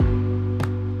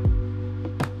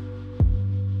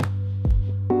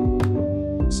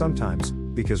Sometimes,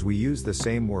 because we use the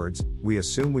same words, we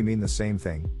assume we mean the same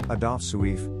thing. Adolf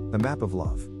Suif, The Map of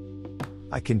Love.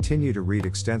 I continue to read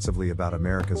extensively about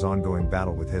America's ongoing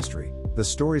battle with history, the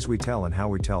stories we tell and how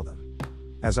we tell them.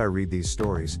 As I read these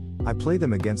stories, I play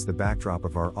them against the backdrop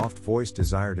of our oft-voiced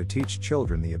desire to teach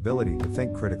children the ability to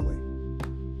think critically.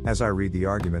 As I read the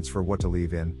arguments for what to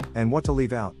leave in, and what to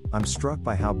leave out, I'm struck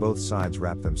by how both sides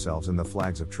wrap themselves in the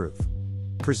flags of truth,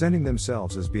 presenting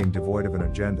themselves as being devoid of an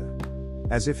agenda.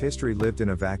 As if history lived in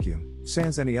a vacuum,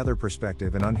 sans any other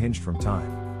perspective and unhinged from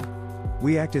time.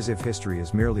 We act as if history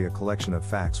is merely a collection of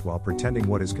facts while pretending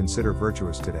what is considered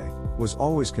virtuous today, was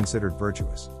always considered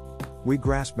virtuous. We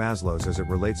grasp Maslow's as it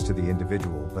relates to the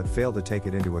individual but fail to take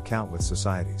it into account with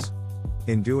societies.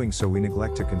 In doing so, we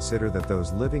neglect to consider that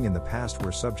those living in the past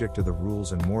were subject to the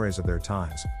rules and mores of their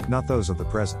times, not those of the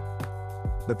present.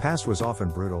 The past was often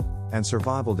brutal, and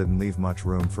survival didn't leave much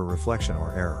room for reflection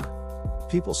or error.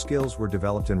 People's skills were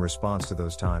developed in response to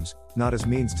those times, not as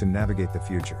means to navigate the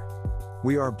future.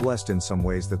 We are blessed in some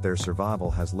ways that their survival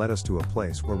has led us to a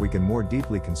place where we can more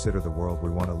deeply consider the world we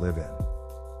want to live in.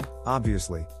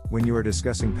 Obviously, when you are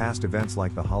discussing past events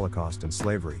like the Holocaust and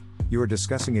slavery, you are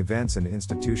discussing events and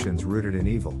institutions rooted in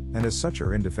evil, and as such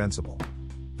are indefensible.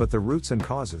 But the roots and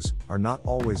causes are not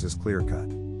always as clear-cut.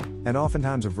 And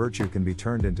oftentimes a virtue can be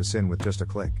turned into sin with just a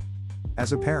click.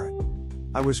 As a parent,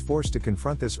 I was forced to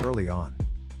confront this early on.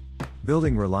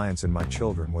 Building reliance in my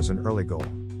children was an early goal.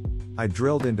 I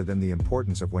drilled into them the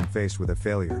importance of when faced with a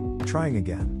failure, trying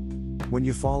again. When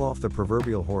you fall off the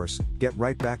proverbial horse, get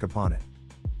right back upon it.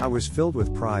 I was filled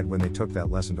with pride when they took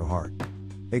that lesson to heart,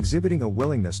 exhibiting a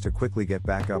willingness to quickly get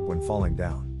back up when falling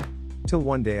down. Till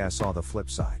one day I saw the flip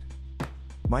side.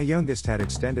 My youngest had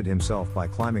extended himself by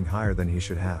climbing higher than he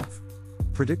should have.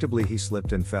 Predictably, he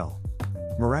slipped and fell.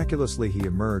 Miraculously, he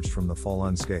emerged from the fall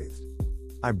unscathed.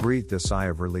 I breathed a sigh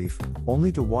of relief,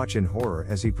 only to watch in horror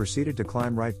as he proceeded to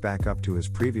climb right back up to his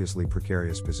previously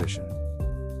precarious position.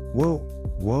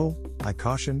 Whoa, I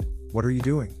cautioned, what are you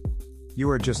doing? You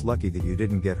are just lucky that you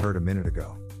didn't get hurt a minute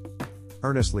ago.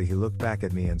 Earnestly, he looked back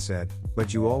at me and said,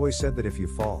 but you always said that if you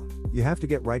fall, you have to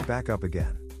get right back up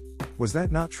again. Was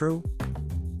that not true?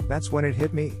 That's when it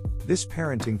hit me. This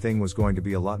parenting thing was going to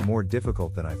be a lot more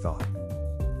difficult than I thought.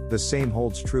 The same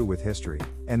holds true with history,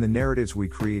 and the narratives we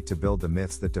create to build the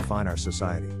myths that define our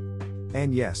society.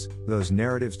 And yes, those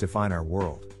narratives define our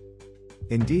world.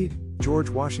 Indeed, George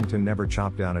Washington never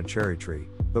chopped down a cherry tree,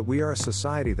 but we are a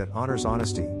society that honors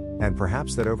honesty, and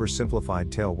perhaps that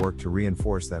oversimplified tale worked to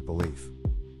reinforce that belief.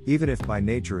 Even if by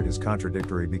nature it is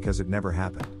contradictory because it never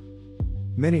happened.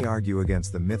 Many argue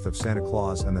against the myth of Santa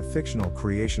Claus and the fictional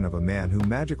creation of a man who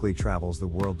magically travels the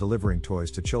world delivering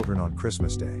toys to children on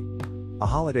Christmas Day. A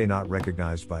holiday not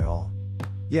recognized by all.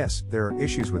 Yes, there are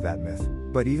issues with that myth,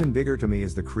 but even bigger to me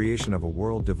is the creation of a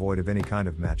world devoid of any kind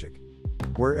of magic.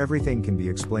 Where everything can be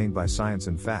explained by science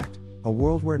and fact, a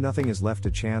world where nothing is left to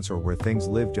chance or where things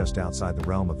live just outside the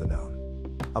realm of the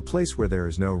known. A place where there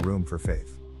is no room for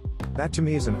faith. That to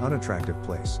me is an unattractive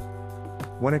place.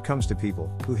 When it comes to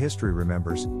people, who history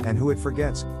remembers, and who it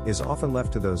forgets, is often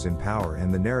left to those in power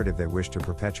and the narrative they wish to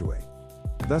perpetuate.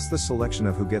 Thus the selection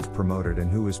of who gets promoted and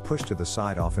who is pushed to the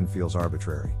side often feels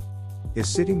arbitrary. Is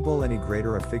Sitting Bull any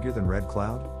greater a figure than Red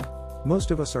Cloud?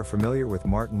 Most of us are familiar with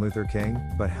Martin Luther King,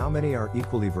 but how many are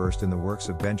equally versed in the works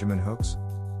of Benjamin Hooks?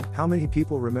 How many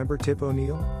people remember Tip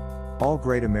O'Neill? All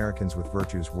great Americans with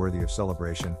virtues worthy of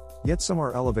celebration, yet some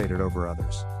are elevated over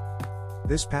others.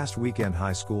 This past weekend,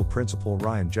 high school principal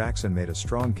Ryan Jackson made a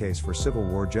strong case for Civil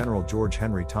War General George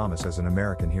Henry Thomas as an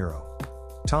American hero.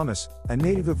 Thomas, a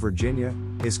native of Virginia,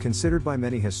 is considered by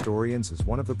many historians as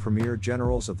one of the premier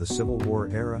generals of the Civil War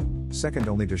era, second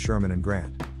only to Sherman and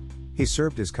Grant. He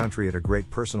served his country at a great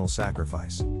personal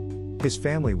sacrifice. His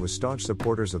family was staunch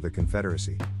supporters of the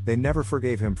Confederacy. They never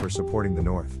forgave him for supporting the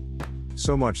North.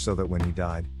 So much so that when he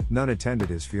died, none attended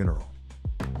his funeral.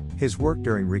 His work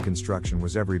during Reconstruction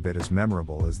was every bit as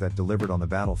memorable as that delivered on the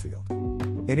battlefield.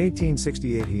 In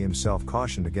 1868, he himself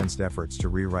cautioned against efforts to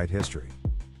rewrite history.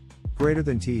 Greater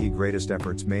than greatest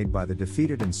efforts made by the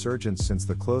defeated insurgents since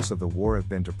the close of the war have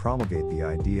been to promulgate the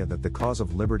idea that the cause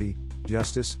of liberty,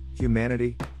 justice,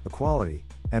 humanity, equality,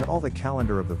 and all the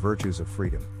calendar of the virtues of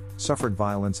freedom, suffered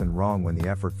violence and wrong when the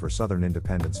effort for Southern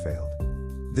independence failed.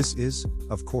 This is,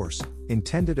 of course,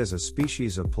 intended as a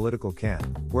species of political cant,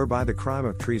 whereby the crime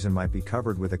of treason might be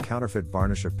covered with a counterfeit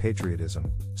varnish of patriotism,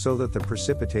 so that the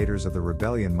precipitators of the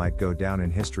rebellion might go down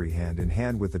in history hand in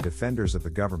hand with the defenders of the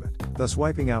government, thus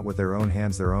wiping out with their own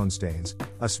hands their own stains,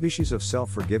 a species of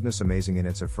self-forgiveness amazing in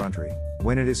its effrontery,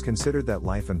 when it is considered that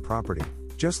life and property,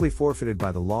 justly forfeited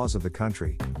by the laws of the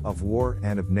country, of war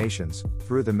and of nations,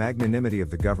 through the magnanimity of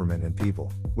the government and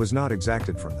people, was not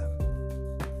exacted from them.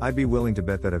 I'd be willing to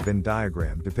bet that a Venn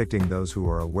diagram depicting those who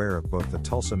are aware of both the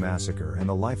Tulsa Massacre and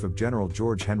the life of General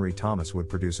George Henry Thomas would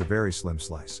produce a very slim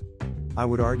slice. I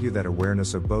would argue that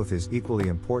awareness of both is equally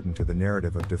important to the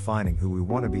narrative of defining who we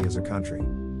want to be as a country.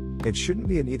 It shouldn't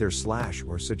be an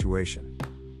either/or situation.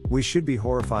 We should be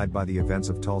horrified by the events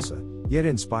of Tulsa, yet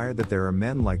inspired that there are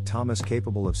men like Thomas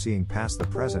capable of seeing past the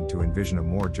present to envision a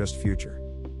more just future.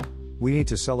 We need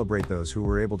to celebrate those who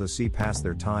were able to see past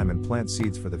their time and plant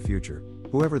seeds for the future,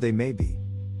 whoever they may be.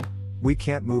 We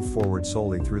can't move forward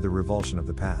solely through the revulsion of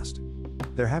the past.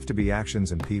 There have to be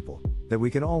actions and people that we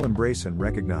can all embrace and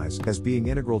recognize as being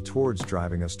integral towards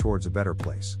driving us towards a better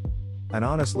place. An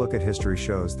honest look at history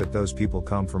shows that those people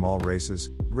come from all races,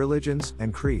 religions,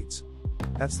 and creeds.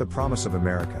 That's the promise of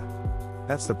America.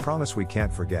 That's the promise we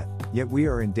can't forget, yet we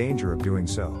are in danger of doing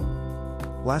so.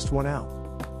 Last one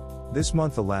out. This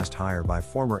month, the last hire by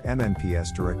former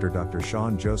MNPS Director Dr.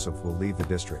 Sean Joseph will leave the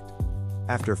district.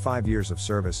 After 5 years of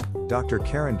service, Dr.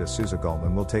 Karen D'Souza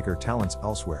Gallman will take her talents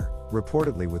elsewhere,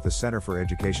 reportedly with the Center for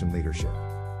Education Leadership.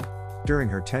 During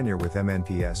her tenure with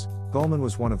MNPS, Gallman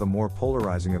was one of the more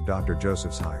polarizing of Dr.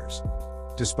 Joseph's hires.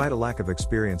 Despite a lack of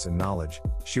experience and knowledge,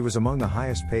 she was among the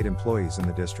highest paid employees in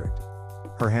the district.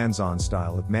 Her hands-on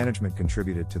style of management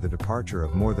contributed to the departure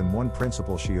of more than one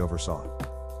principal she oversaw.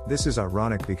 This is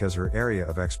ironic because her area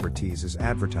of expertise is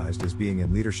advertised as being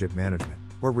in leadership management,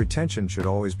 where retention should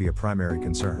always be a primary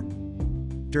concern.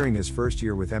 During his first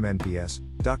year with MNPS,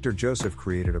 Dr. Joseph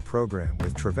created a program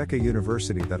with Trevecca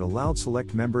University that allowed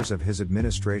select members of his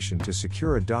administration to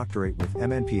secure a doctorate, with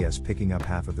MNPS picking up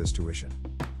half of this tuition.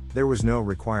 There was no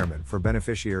requirement for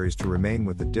beneficiaries to remain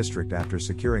with the district after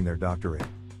securing their doctorate.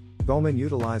 Gallman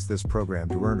utilized this program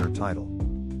to earn her title.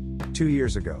 2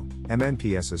 years ago,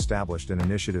 MNPS established an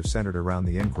initiative centered around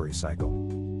the inquiry cycle.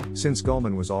 Since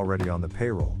Gallman was already on the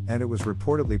payroll, and it was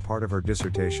reportedly part of her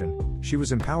dissertation, she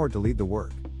was empowered to lead the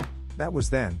work. That was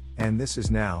then, and this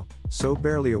is now, so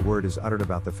barely a word is uttered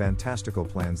about the fantastical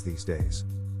plans these days.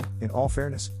 In all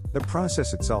fairness, the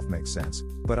process itself makes sense,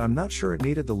 but I'm not sure it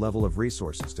needed the level of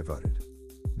resources devoted.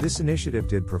 This initiative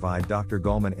did provide Dr.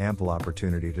 Gallman ample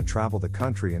opportunity to travel the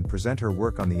country and present her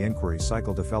work on the inquiry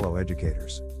cycle to fellow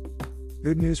educators.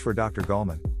 Good news for Dr.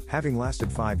 Gallman: having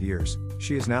lasted 5 years,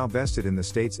 she is now vested in the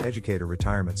state's educator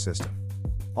retirement system.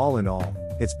 All in all,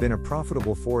 it's been a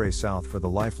profitable foray south for the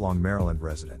lifelong Maryland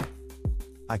resident.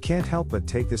 I can't help but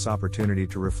take this opportunity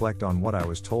to reflect on what I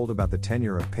was told about the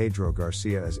tenure of Pedro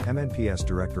Garcia as MNPS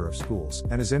Director of Schools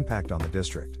and his impact on the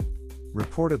district.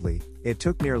 Reportedly, it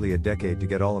took nearly a decade to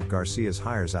get all of Garcia's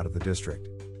hires out of the district.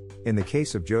 In the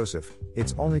case of Joseph,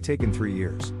 it's only taken 3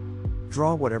 years.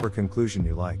 Draw whatever conclusion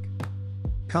you like.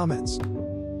 Comments.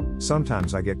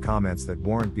 Sometimes I get comments that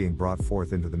warrant being brought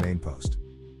forth into the main post.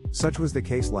 Such was the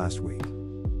case last week.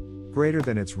 Greater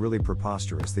than it's really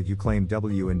preposterous that you claim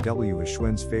W&W is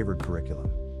Schwinn's favored curriculum.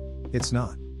 It's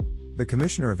not. The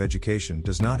Commissioner of Education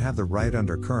does not have the right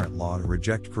under current law to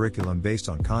reject curriculum based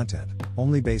on content,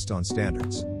 only based on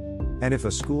standards. And if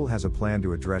a school has a plan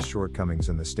to address shortcomings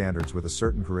in the standards with a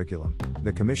certain curriculum,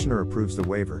 the Commissioner approves the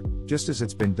waiver, just as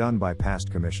it's been done by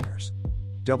past commissioners.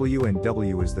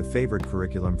 W&W is the favored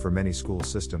curriculum for many school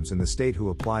systems in the state who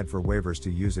applied for waivers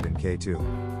to use it in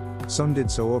K-2. Some did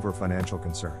so over financial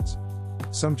concerns.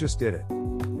 Some just did it.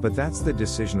 But that's the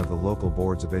decision of the local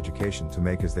boards of education to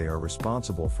make, as they are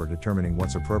responsible for determining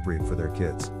what's appropriate for their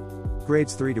kids.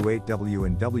 Grades 3 to 8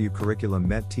 W&W curriculum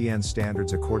met TN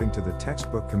standards according to the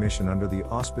Textbook Commission under the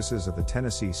auspices of the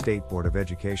Tennessee State Board of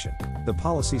Education, the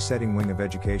policy setting wing of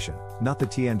education, not the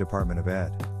TN Department of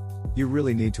Ed. You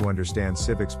really need to understand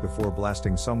civics before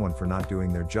blasting someone for not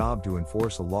doing their job to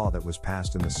enforce a law that was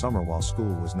passed in the summer while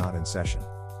school was not in session.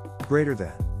 Greater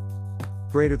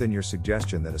than your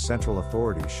suggestion that a central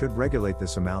authority should regulate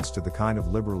this amounts to the kind of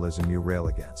liberalism you rail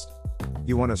against.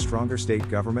 You want a stronger state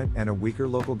government and a weaker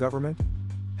local government?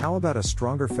 How about a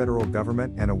stronger federal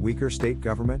government and a weaker state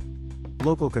government?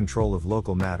 Local control of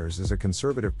local matters is a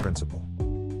conservative principle.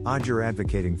 Odd you're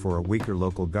advocating for a weaker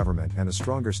local government and a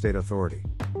stronger state authority.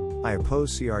 I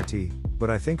oppose CRT,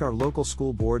 but I think our local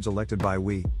school boards elected by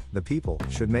we, the people,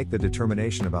 should make the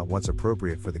determination about what's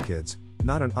appropriate for the kids,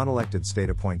 not an unelected state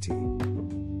appointee.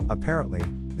 Apparently,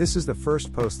 this is the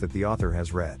first post that the author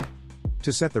has read.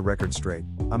 To set the record straight,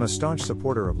 I'm a staunch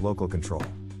supporter of local control.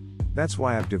 That's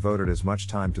why I've devoted as much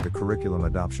time to the curriculum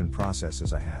adoption process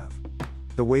as I have.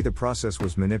 The way the process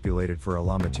was manipulated for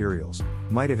ALA materials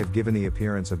might have given the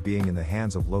appearance of being in the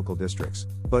hands of local districts,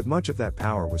 but much of that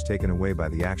power was taken away by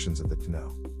the actions of the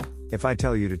TNO. If I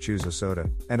tell you to choose a soda,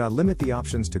 and I limit the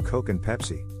options to Coke and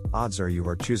Pepsi, odds are you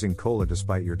are choosing cola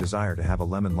despite your desire to have a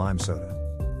lemon lime soda.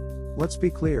 Let's be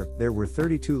clear, there were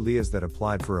 32 LEAs that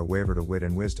applied for a waiver to Wit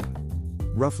and Wisdom.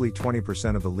 Roughly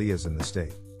 20% of the LEAs in the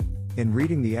state. In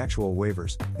reading the actual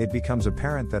waivers, it becomes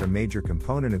apparent that a major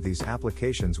component of these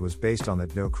applications was based on the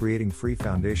DOE creating free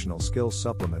foundational skills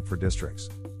supplement for districts.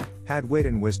 Had Wit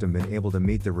and Wisdom been able to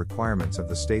meet the requirements of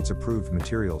the state's approved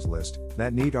materials list,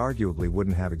 that need arguably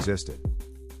wouldn't have existed.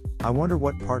 I wonder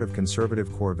what part of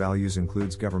conservative core values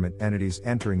includes government entities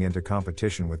entering into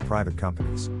competition with private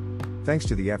companies. Thanks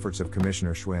to the efforts of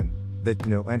Commissioner Schwinn, that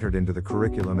DOE entered into the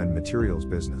curriculum and materials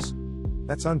business.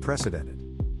 That's unprecedented.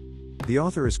 The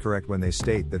author is correct when they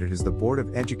state that it is the Board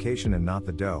of Education and not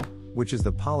the DOE, which is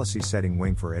the policy-setting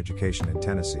wing for education in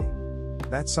Tennessee.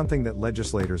 That's something that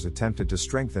legislators attempted to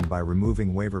strengthen by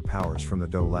removing waiver powers from the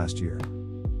DOE last year.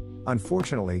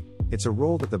 Unfortunately, it's a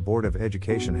role that the Board of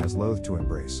Education has loathed to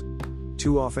embrace.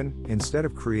 Too often, instead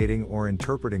of creating or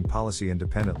interpreting policy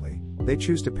independently, they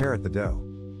choose to parrot the DOE.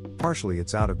 Partially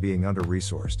it's out of being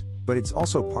under-resourced, but it's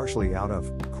also partially out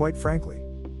of, quite frankly,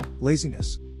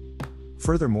 laziness.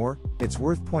 Furthermore, it's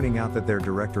worth pointing out that their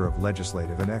Director of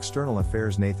Legislative and External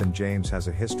Affairs Nathan James has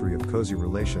a history of cozy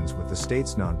relations with the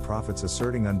state's nonprofits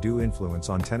asserting undue influence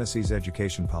on Tennessee's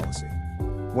education policy.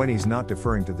 When he's not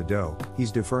deferring to the DOE,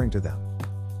 he's deferring to them.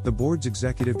 The board's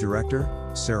executive director,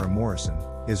 Sarah Morrison,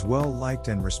 is well liked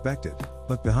and respected,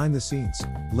 but behind the scenes,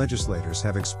 legislators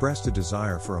have expressed a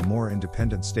desire for a more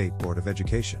independent state board of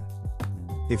education.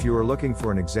 If you are looking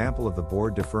for an example of the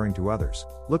board deferring to others,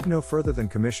 look no further than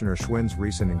Commissioner Schwinn's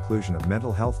recent inclusion of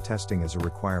mental health testing as a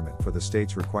requirement for the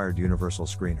state's required universal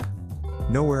screener.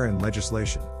 Nowhere in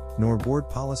legislation, nor board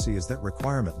policy is that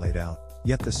requirement laid out,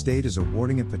 yet the state is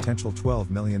awarding a potential $12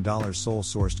 million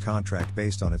sole-sourced contract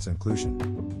based on its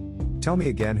inclusion. Tell me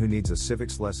again who needs a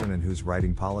civics lesson and who's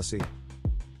writing policy?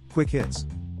 Quick hits.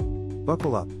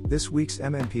 Buckle up, this week's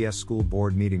MNPS school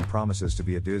board meeting promises to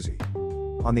be a doozy.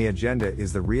 On the agenda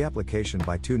is the reapplication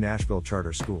by 2 Nashville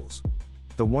charter schools.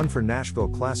 The one for Nashville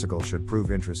Classical should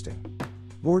prove interesting.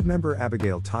 Board member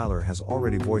Abigail Tyler has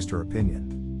already voiced her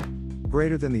opinion.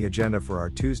 Greater than the agenda for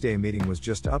our Tuesday meeting was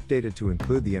just updated to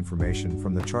include the information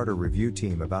from the charter review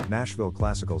team about Nashville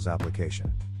Classical's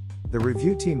application. The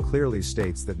review team clearly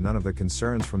states that none of the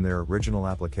concerns from their original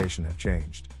application have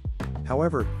changed.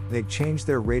 However, they changed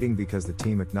their rating because the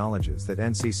team acknowledges that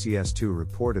NCCS2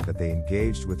 reported that they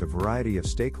engaged with a variety of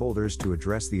stakeholders to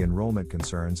address the enrollment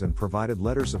concerns and provided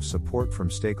letters of support from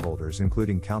stakeholders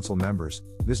including council members,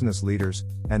 business leaders,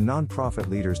 and nonprofit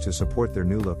leaders to support their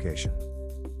new location.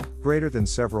 Greater than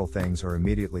several things are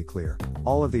immediately clear.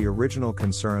 All of the original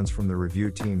concerns from the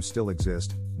review team still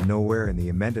exist. Nowhere in the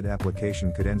amended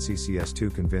application could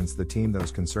NCCS2 convince the team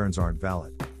those concerns aren't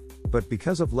valid. But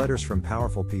because of letters from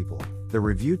powerful people, the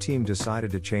review team decided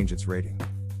to change its rating.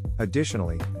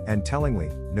 Additionally, and tellingly,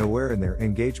 nowhere in their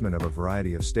engagement of a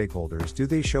variety of stakeholders do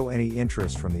they show any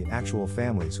interest from the actual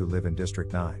families who live in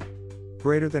District 9.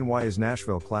 Greater than why is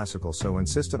Nashville Classical so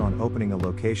insistent on opening a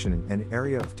location in an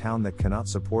area of town that cannot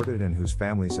support it and whose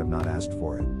families have not asked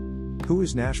for it? Who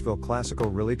is Nashville Classical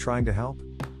really trying to help?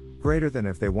 Greater than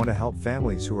if they want to help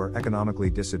families who are economically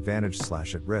disadvantaged /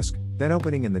 at risk, then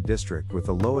opening in the district with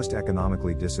the lowest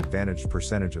economically disadvantaged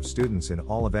percentage of students in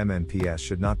all of MNPS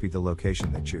should not be the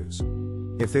location they choose.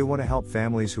 If they want to help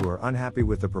families who are unhappy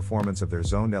with the performance of their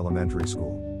zoned elementary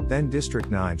school, then District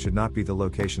 9 should not be the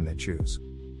location they choose.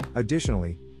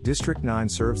 Additionally, District 9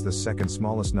 serves the second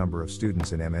smallest number of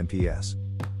students in MNPS.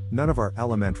 None of our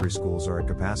elementary schools are at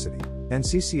capacity, and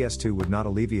CCS2 would not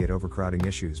alleviate overcrowding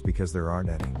issues because there aren't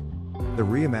any. The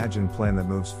reimagined plan that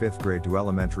moves 5th grade to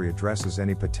elementary addresses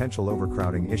any potential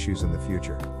overcrowding issues in the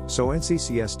future, so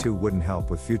NCCS2 wouldn't help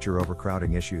with future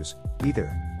overcrowding issues,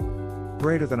 either.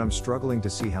 Greater than I'm struggling to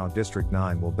see how District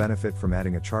 9 will benefit from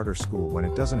adding a charter school when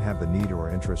it doesn't have the need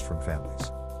or interest from families.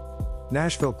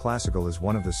 Nashville Classical is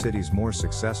one of the city's more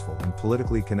successful and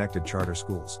politically connected charter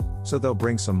schools, so they'll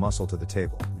bring some muscle to the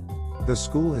table. The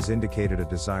school has indicated a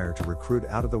desire to recruit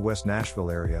out of the West Nashville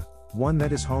area, one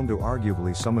that is home to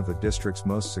arguably some of the district's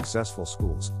most successful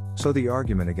schools, so the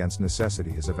argument against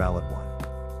necessity is a valid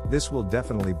one. This will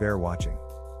definitely bear watching.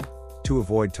 To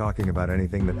avoid talking about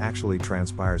anything that actually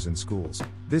transpires in schools,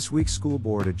 this week's school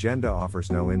board agenda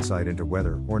offers no insight into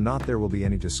whether or not there will be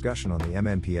any discussion on the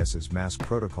MNPS's mask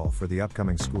protocol for the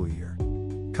upcoming school year.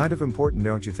 Kind of important,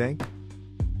 don't you think?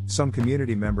 Some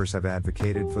community members have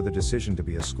advocated for the decision to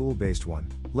be a school-based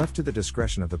one, left to the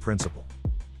discretion of the principal.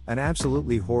 An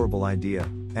absolutely horrible idea,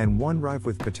 and one rife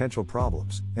with potential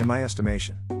problems, in my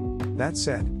estimation. That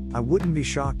said, I wouldn't be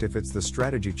shocked if it's the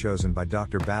strategy chosen by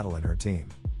Dr. Battle and her team.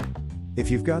 If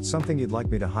you've got something you'd like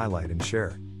me to highlight and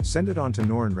share, send it on to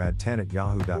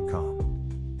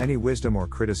norenrad10@yahoo.com. Any wisdom or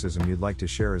criticism you'd like to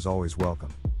share is always welcome.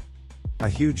 A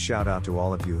huge shout out to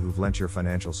all of you who've lent your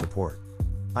financial support.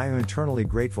 I am eternally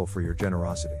grateful for your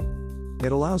generosity.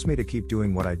 It allows me to keep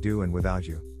doing what I do, and without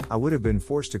you, I would have been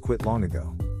forced to quit long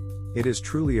ago. It is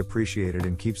truly appreciated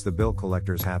and keeps the bill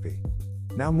collectors happy.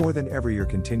 Now more than ever, your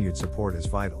continued support is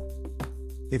vital.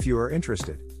 If you are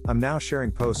interested, I'm now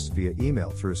sharing posts via email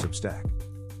through Substack.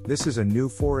 This is a new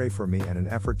foray for me and an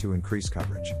effort to increase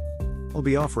coverage. I'll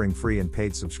be offering free and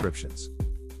paid subscriptions.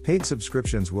 Paid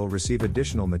subscriptions will receive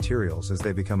additional materials as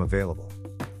they become available.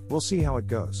 We'll see how it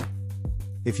goes.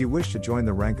 If you wish to join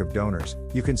the rank of donors,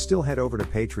 you can still head over to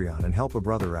Patreon and help a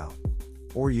brother out.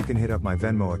 Or you can hit up my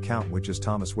Venmo account, which is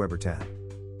Thomas Weber 10.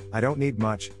 I don't need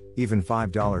much, even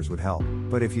 $5 would help,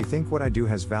 but if you think what I do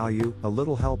has value, a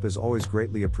little help is always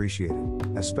greatly appreciated,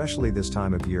 especially this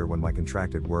time of year when my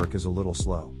contracted work is a little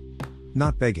slow.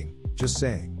 Not begging, just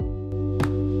saying.